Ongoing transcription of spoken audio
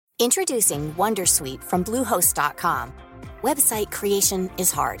Introducing Wondersuite from Bluehost.com. Website creation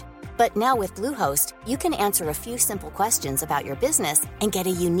is hard, but now with Bluehost, you can answer a few simple questions about your business and get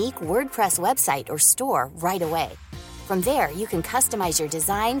a unique WordPress website or store right away. From there, you can customize your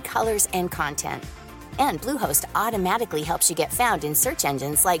design, colors, and content. And Bluehost automatically helps you get found in search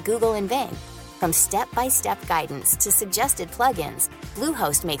engines like Google and Bing. From step-by-step guidance to suggested plugins,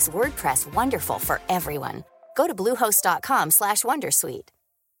 Bluehost makes WordPress wonderful for everyone. Go to bluehost.com/wondersuite.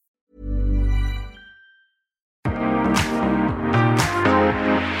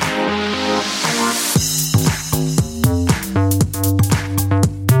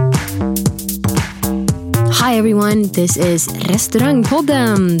 Hi everyone, this is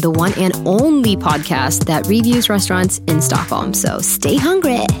Restaurangpodden, the one and only podcast that reviews restaurants in Stockholm. So stay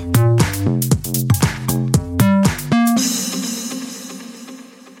hungry!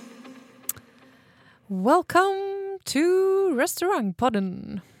 Welcome to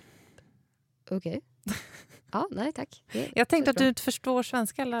Restaurangpodden. Okej. Ja, nej tack. Jag tänkte att du inte förstår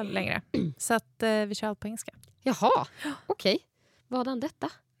svenska längre. Så att vi kör allt på engelska. Jaha, okej. Vadan detta?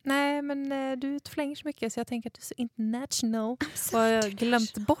 Nej, men du förlänger så mycket så jag tänker att du är så international. Och jag har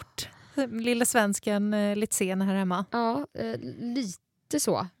glömt bort lilla svensken lite sen här hemma. Ja, lite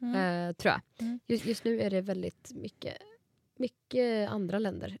så tror jag. Just nu är det väldigt mycket andra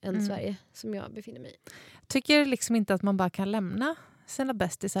länder än Sverige som jag befinner mig i. Tycker liksom inte att man bara kan lämna sina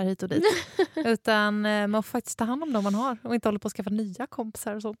bästisar hit och dit. Utan man får faktiskt ta hand om dem man har. Och inte hålla på att skaffa nya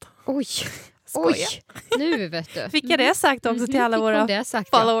kompisar och sånt. Oj, nu vet du. Fick jag det sagt också till alla våra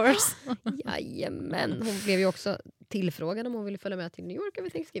followers? Jajamän, hon blev ju också tillfrågad om hon ville följa med till New York över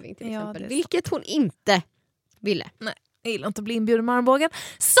Thanksgiving till exempel. Vilket hon inte ville. Nej, jag gillar inte att bli inbjuden med armbågen.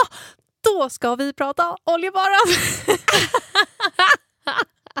 Så, då ska vi prata Oljebaren.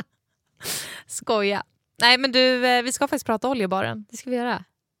 Skoja. Nej men du, vi ska faktiskt prata Oljebaren. Det ska vi göra.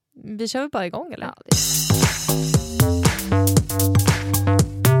 Vi kör väl bara igång eller? Ja,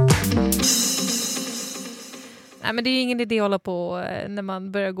 Nej men det är ju ingen idé att hålla på när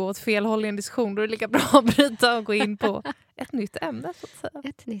man börjar gå åt fel håll i en diskussion. Då är det lika bra att bryta och gå in på ett nytt ämne så att säga.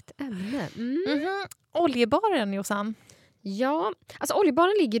 Ett nytt ämne. Oljebaren, Jossan. Ja, alltså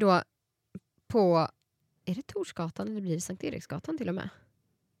Oljebaren ligger då på, är det Torsgatan eller blir det Sankt Eriksgatan till och med?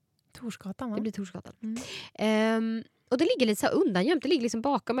 Torsgatan, va? Det blir Torsgatan. Och det ligger lite så här undangömt. Det ligger liksom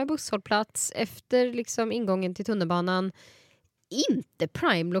bakom en busshållplats efter liksom ingången till tunnelbanan. Inte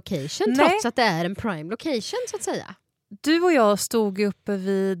prime location, trots att det är en prime location så att säga. Du och jag stod uppe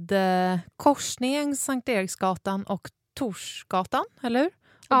vid korsningen Sankt Eriksgatan och Torsgatan, eller hur?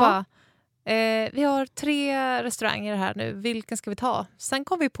 Och bara, vi har 3 restauranger här nu. Vilken ska vi ta? Sen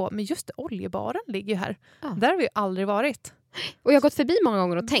kom vi på, men just det, Oljebaren ligger ju här. Där har vi ju aldrig varit. Och jag har gått förbi många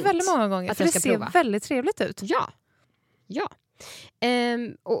gånger och tänkt väldigt många gånger, att för jag det ska ser prova. väldigt trevligt ut. Ja.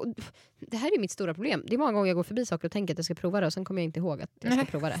 Och det här är mitt stora problem. Det är många gånger jag går förbi saker och tänker att jag ska prova det och sen kommer jag inte ihåg att jag ska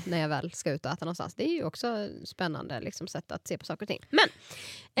prova det när jag väl ska ut och äta någonstans. Det är ju också spännande liksom, sätt att se på saker och ting. Men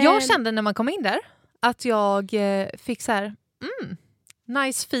jag kände när man kom in där att jag fick så här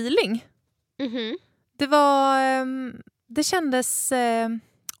nice feeling. Det var det kändes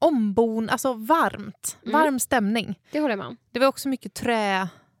alltså varmt. Varm stämning. Det håller jag med om. Det var också mycket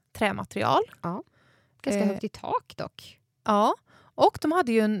trämaterial. Ja. Ganska högt i tak dock. Ja, och de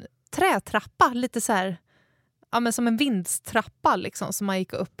hade ju en trätrappa, lite så här, ja men som en vindstrappa liksom, som man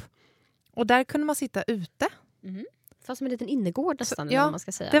gick upp. Och där kunde man sitta ute. Fast som en liten innergård nästan, så, man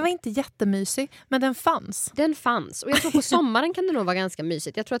ska säga. Det var inte jättemysig, men den fanns. Den fanns, och jag tror på sommaren kan det nog vara ganska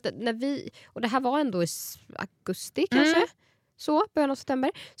mysigt. Jag tror att och det här var ändå i augusti kanske, så början av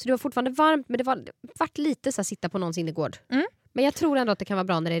september. Så det var fortfarande varmt, men det vart lite så här, sitta på någons innergård. Men jag tror ändå att det kan vara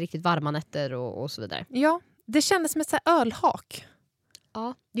bra när det är riktigt varma nätter och så vidare. Ja, det kändes som ett så här ölhak.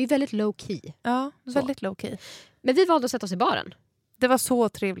 Ja, det är ju väldigt low key. Ja, väldigt low key. Men vi valde att sätta oss i baren. Det var så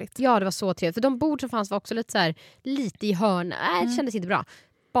trevligt. Ja, det var så trevligt. För de bord som fanns var också lite så här, lite i hörn. Det kändes inte bra.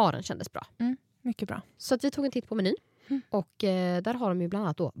 Baren kändes bra. Mycket bra. Så att vi tog en titt på menyn. Och där har de ju bland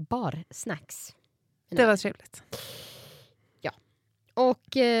annat då barsnacks. Det var trevligt. Ja.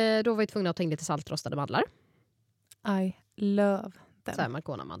 Och då var vi tvungna att ta in lite saltrostade mandlar. I love them. Så här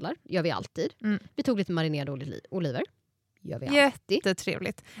Marcona-mandlar. Gör vi alltid. Vi tog lite marinerade oliver. Gör vi alltid.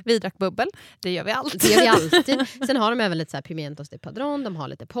 Jättetrevligt. Vi drack bubbel. Det gör vi alltid. Det gör vi alltid. Sen har de även lite så här pimientos de padron. De har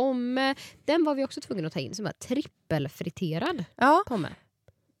lite pomme. Den var vi också tvungna att ta in som var trippelfriterad pomme.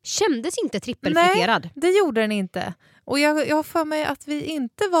 Kändes inte trippelfriterad. Nej, det gjorde den inte. Och jag har för mig att vi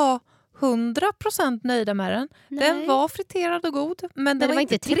inte var 100% nöjda med den. Nej. Den var friterad och god. Men den var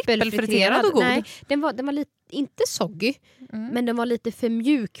inte trippelfriterad och god. Nej, den var lite, inte soggy. Men den var lite för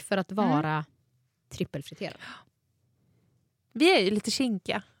mjuk för att vara trippelfriterad. Vi är ju lite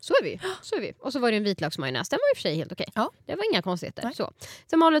kinkiga. Så är vi. Och så var det en vitlöksmajonnäs. Den var i och för sig helt okej. Ja. Det var inga konstigheter. Så.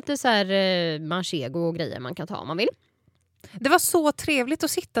 Sen har lite så här manchego och grejer man kan ta om man vill. Det var så trevligt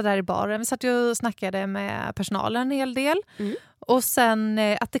att sitta där i baren. Vi satt ju och snackade med personalen en hel del. Och sen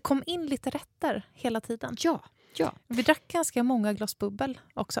att det kom in lite rätter hela tiden. Ja. Vi drack ganska många glas bubbel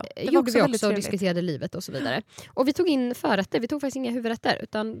också. Det gjorde också vi också och trevligt. diskuterade livet och så vidare. Och vi tog in förrätter. Vi tog faktiskt inga huvudrätter.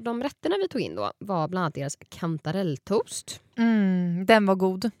 Utan de rätterna vi tog in då var bland annat deras kantarelltoast. Den var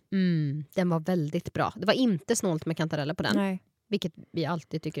god. Den var väldigt bra. Det var inte snålt med kantareller på den. Nej. Vilket vi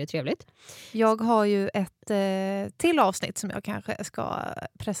alltid tycker är trevligt. Jag har ju ett till avsnitt som jag kanske ska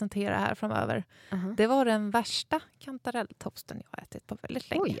presentera här framöver. Det var den värsta kantarelltoasten jag har ätit på väldigt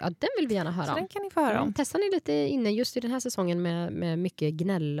länge. Oj, ja, den vill vi gärna höra så om. den kan ni få höra om. Testar ni lite inne just i den här säsongen med mycket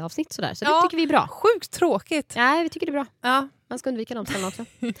gnällavsnitt sådär. Så det tycker vi är bra. Sjukt tråkigt. Nej, vi tycker det är bra. Ja. Man ska undvika de ställena också.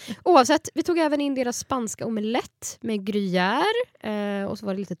 Oavsett, vi tog även in deras spanska omelett med gruyère. Och så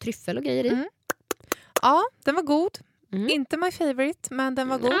var det lite tryffel och grejer i. Ja, den var god. Inte my favorite, men den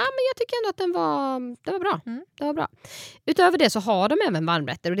var god. Ja, men jag tycker ändå att den var bra. Den var bra. Utöver det så har de även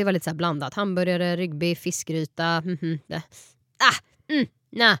varmrätter och det var lite så här blandat. Hamburgare, ryggbiff, fiskgryta.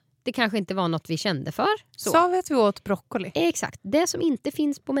 Nej, det kanske inte var något vi kände för. Så vet vi åt broccoli. Exakt. Det som inte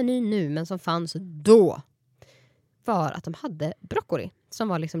finns på menyn nu men som fanns då var att de hade broccoli som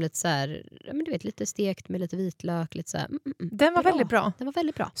var liksom lite så här, men du vet, lite stekt med lite vitlök, lite så här. Den var väldigt bra. Den var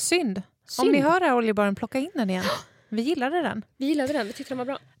väldigt bra. Synd. Om ni hör det här, Oljebaren, plocka in den igen. Vi gillade den. Vi tyckte den var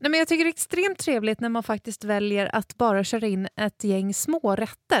bra. Nej, men jag tycker det är extremt trevligt när man faktiskt väljer att bara köra in ett gäng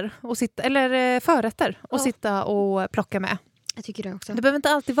smårätter och förrätter och sitta och plocka med. Jag tycker det också. Det behöver inte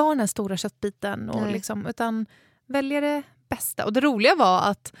alltid vara den här stora köttbiten och utan välja det bästa. Och det roliga var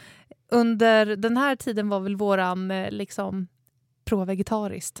att under den här tiden var väl våran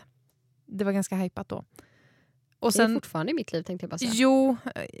pro-vegetariskt. Det var ganska hypat då. Och sen, det är fortfarande i mitt liv, tänkte jag bara säga.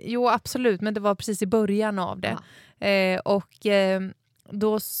 Jo, absolut. Men det var precis i början av det.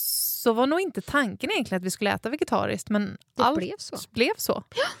 Då så var nog inte tanken egentligen att vi skulle äta vegetariskt. Men det blev så.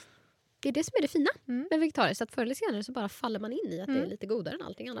 Ja, det är det som är det fina med vegetariskt. Att förr eller senare så bara faller man in i att det är lite godare än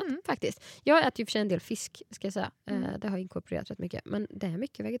allting annat. Faktiskt. Jag äter ju för sig en del fisk, ska jag säga. Det har jag inkorporerat rätt mycket. Men det är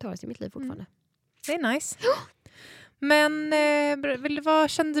mycket vegetariskt i mitt liv fortfarande. Det är nice. Men vad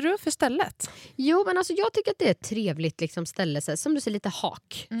kände du för stället? Jo, men alltså jag tycker att det är ett trevligt liksom, ställe. Så, som du säger, lite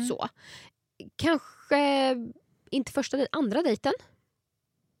hak. Så. Kanske inte andra dejten.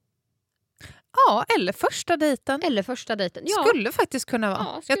 Ja, eller första dejten. Ja. Skulle faktiskt kunna vara.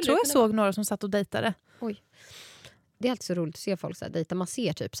 Ja, jag tror jag såg några som satt och dejtade. Oj. Det är alltid så roligt att se folk så här, dejta. Man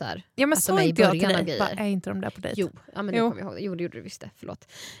ser typ så här. Ja, men att så de är i inte jag början till dig. Bara, är inte de där på dejt? Jo, ja, men det kommer jag ihåg. Jo, det gjorde du visst det.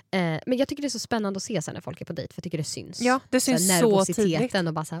 Förlåt. Men jag tycker det är så spännande att se så här, när folk är på dejt. För jag tycker det syns. Ja, det syns så, nervositeten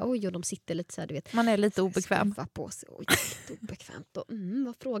och bara så här, oj, och de sitter lite så här, du vet. Man är lite obekväm. På sig. Oj, lite obekvämt. Och,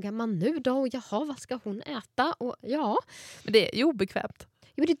 vad frågar man nu då? Och, jaha, vad ska hon äta? Och ja. Men det är ju obekvämt.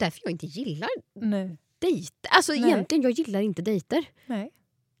 Ja, men det är därför jag inte gillar dejter. Alltså egentligen, jag gillar inte dejter. Nej.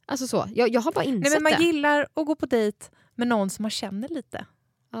 Alltså så, jag har bara insett det. Nej, men man gillar att gå på dejt med någon som man känner lite.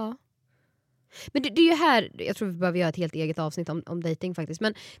 Ja. Men det är ju här, jag tror vi behöver göra ett helt eget avsnitt om dating faktiskt.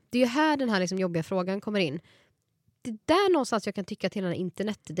 Men det är ju här den här liksom jobbiga frågan kommer in. Det är där någonstans jag kan tycka att hela den här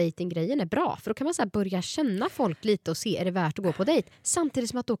internetdating-grejen är bra. För då kan man så här börja känna folk lite och se, är det värt att gå på dejt? Samtidigt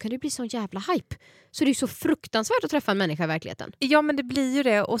som att då kan det bli sån jävla hype. Så det är ju så fruktansvärt att träffa en människa i verkligheten. Ja, men det blir ju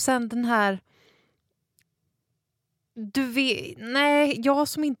det. Och sen den här... jag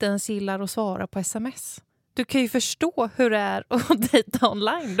som inte ens gillar att svara på sms. Du kan ju förstå hur det är att dejta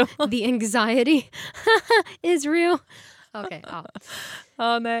online då. The anxiety is real. Okej,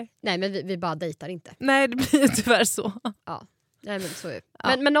 ja. Nej, men vi bara dejtar inte. Nej, det blir tyvärr så. Ja, nej, men så är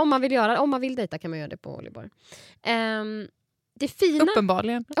det. Men om man vill dejta kan man göra det på Oljebaren. Det fina,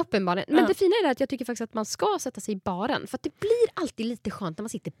 uppenbarligen. Men det fina är att jag tycker faktiskt att man ska sätta sig i baren. För att det blir alltid lite skönt när man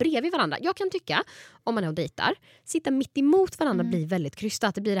sitter bredvid varandra. Jag kan tycka, om man är och dejtar, sitta mitt emot varandra blir väldigt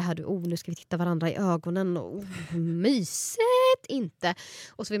krystat. Det blir det här, nu ska vi titta varandra i ögonen och mysigt inte.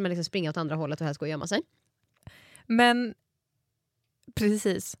 Och så vill man liksom springa åt andra hållet och här ska gömma sig. Men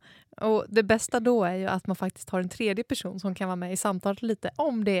precis. Och det bästa då är ju att man faktiskt har en tredje person som kan vara med i samtalet lite,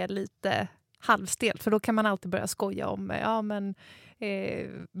 om det är lite halvstelt. För då kan man alltid börja skoja om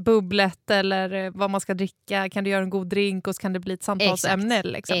bubblet eller vad man ska dricka. Kan du göra en god drink och så kan det bli ett samtalsämne.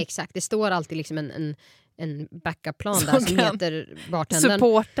 Liksom. Exakt, det står alltid liksom en backup-plan där som heter bartendern.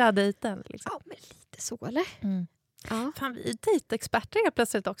 Supporta dejten. Liksom. Ja, men lite så, eller? Ja. Fan, vi är dejtexperter helt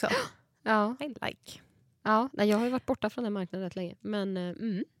plötsligt också. Ja. I like. Ja, jag har ju varit borta från den marknaden rätt länge.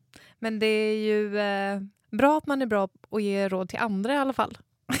 Men det är ju bra att man är bra att ge råd till andra i alla fall.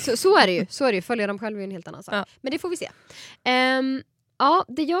 Så är det ju. Så är det ju. Följa dem själv är en helt annan sak. Ja. Men det får vi se. Ja,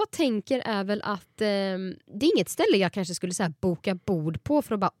 det jag tänker är väl att det är inget ställe jag kanske skulle så här boka bord på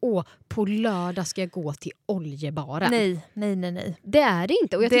för att bara, på lördag ska jag gå till Oljebaren. Nej. Det är det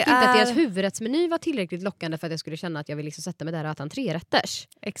inte. Och jag tycker inte att är... deras huvudrättsmeny var tillräckligt lockande för att jag skulle känna att jag vill liksom sätta mig där och äta en 3-rätters.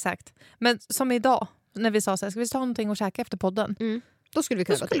 Exakt. Men som idag, när vi sa så här, ska vi ta någonting och käka efter podden? Då skulle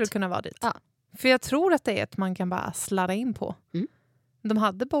vi kunna vara dit. Ja. För jag tror att det är ett man kan bara sladda in på. De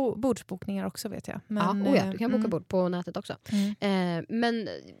hade bordsbokningar också, vet jag. Men, du kan boka bord på nätet också. Men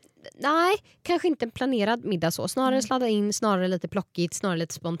nej, kanske inte en planerad middag så. Snarare sladda in, snarare lite plockigt, snarare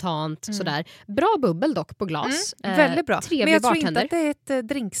lite spontant. Sådär. Bra bubbel dock på glas. Väldigt bra. Trevlig men jag tror bartender. inte att det är ett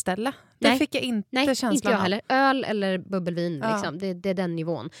drinkställe. Det fick jag inte känslan inte jag av. heller. Öl eller bubbelvin, liksom. Det är den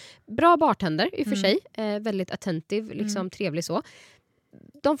nivån. Bra bartender i och för sig. Väldigt attentiv, liksom, trevlig så.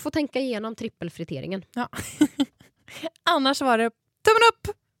 De får tänka igenom trippelfriteringen. Ja. Annars var det tummen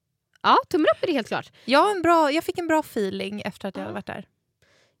upp! Ja, tummen upp är det helt klart. Jag fick en bra feeling efter att jag hade varit där.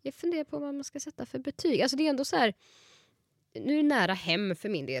 Jag funderar på vad man ska sätta för betyg. Alltså det är ändå så här... Nu är det nära hem för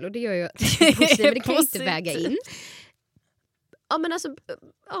min del och det gör ju men det kan jag inte väga in. Ja, men alltså...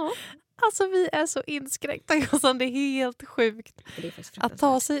 Ja. Alltså vi är så inskränkta. Det är helt sjukt. Det är att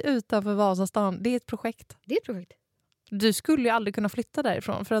ta sig utanför Vasastan, det är ett projekt. Det är ett projekt. Du skulle ju aldrig kunna flytta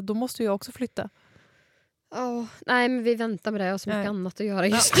därifrån för att då måste jag också flytta. Nej, men vi väntar med det. Jag har så mycket annat att göra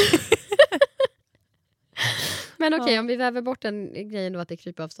just nu. Men okej, om vi väver bort den grejen då att det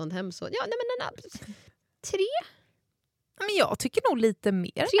kryper avstånd hem så... Ja, nej men 3? Men jag tycker nog lite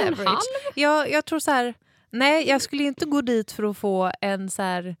mer 3,5? Jag tror så här... Nej, jag skulle inte gå dit för att få en så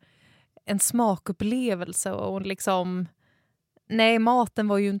här... En smakupplevelse och liksom... Nej, maten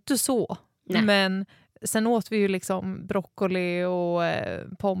var ju inte så. Nej. Men... Sen åt vi ju liksom broccoli och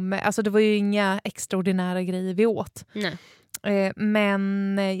pommes. Alltså det var ju inga extraordinära grejer vi åt. Nej.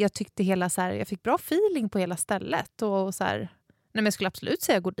 Men jag tyckte hela så här, jag fick bra feeling på hela stället. Och så här, nej men jag skulle absolut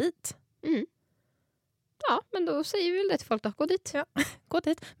säga gå dit. Ja, men då säger vi väl det till folk då. Gå dit. Ja, gå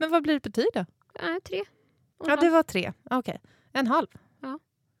dit. Men vad blir det betyg då? 3. Ja, det var 3. Okej. 1,5. Ja.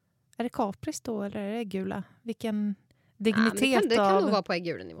 Är det kapris då eller är det gula? Vilken... dignitet det kan nog vara på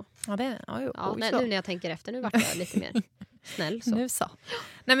gul nivå. Ja, det är nu när jag tänker efter, nu vart jag lite mer snäll. Så. Nu så.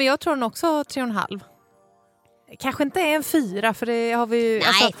 Nej, men jag tror nog också 3,5. Kanske inte är en 4 för det har vi ju... Nej,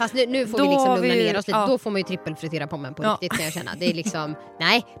 alltså, fast nu får vi liksom lugna ner oss lite. Ja. Då får man ju trippelfritera pommen på riktigt kan jag känna. Det är liksom,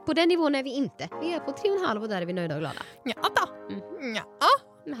 nej, på den nivån är vi inte. Vi är på 3,5 och där är vi nöjda och glada. Ja då. Ja.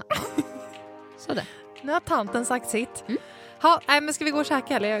 Så där. Nu har tanten sagt sitt. Men ska vi gå och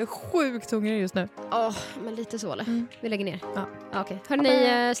käka eller? Jag är sjukt hungrig just nu. Men lite så eller? Vi lägger ner. Ja. Okej.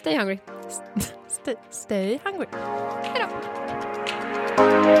 Hörrni, stay hungry. Stay hungry. Hej då.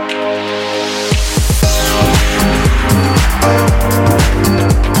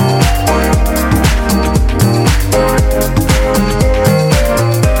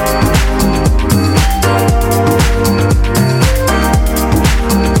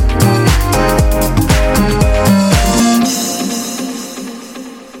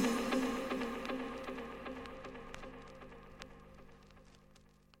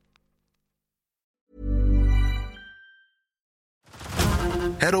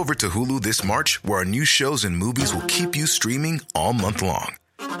 Head over to Hulu this March, where our new shows and movies will keep you streaming all month long.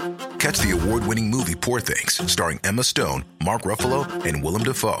 Catch the award-winning movie Poor Things, starring Emma Stone, Mark Ruffalo, and Willem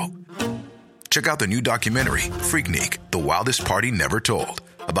Dafoe. Check out the new documentary, Freaknik, The Wildest Party Never Told,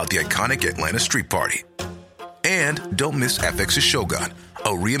 about the iconic Atlanta Street Party. And don't miss FX's Shogun, a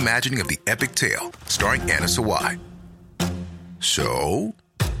reimagining of the epic tale, starring Anna Sawai. So,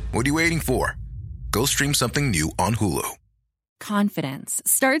 what are you waiting for? Go stream something new on Hulu. Confidence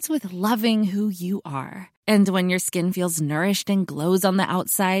starts with loving who you are. And when your skin feels nourished and glows on the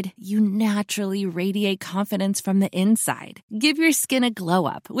outside, you naturally radiate confidence from the inside. Give your skin a glow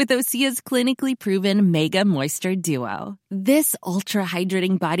up with Osea's clinically proven Mega Moisture Duo. This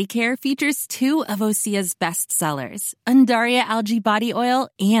ultra-hydrating body care features 2 of Osea's best sellers, Undaria Algae Body Oil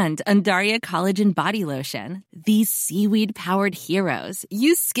and Undaria Collagen Body Lotion. These seaweed-powered heroes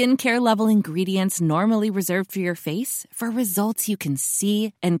use skincare-level ingredients normally reserved for your face for results you can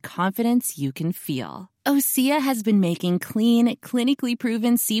see and confidence you can feel. Osea has been making clean, clinically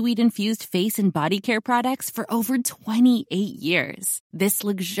proven seaweed-infused face and body care products for over 28 years. This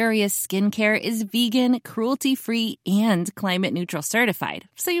luxurious skincare is vegan, cruelty-free, and climate-neutral certified,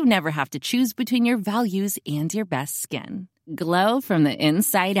 so you never have to choose between your values and your best skin. Glow from the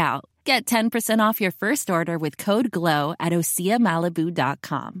inside out. Get 10% off your first order with code GLOW at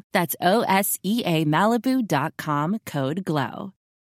OseaMalibu.com. That's OSEA Malibu.com, code GLOW.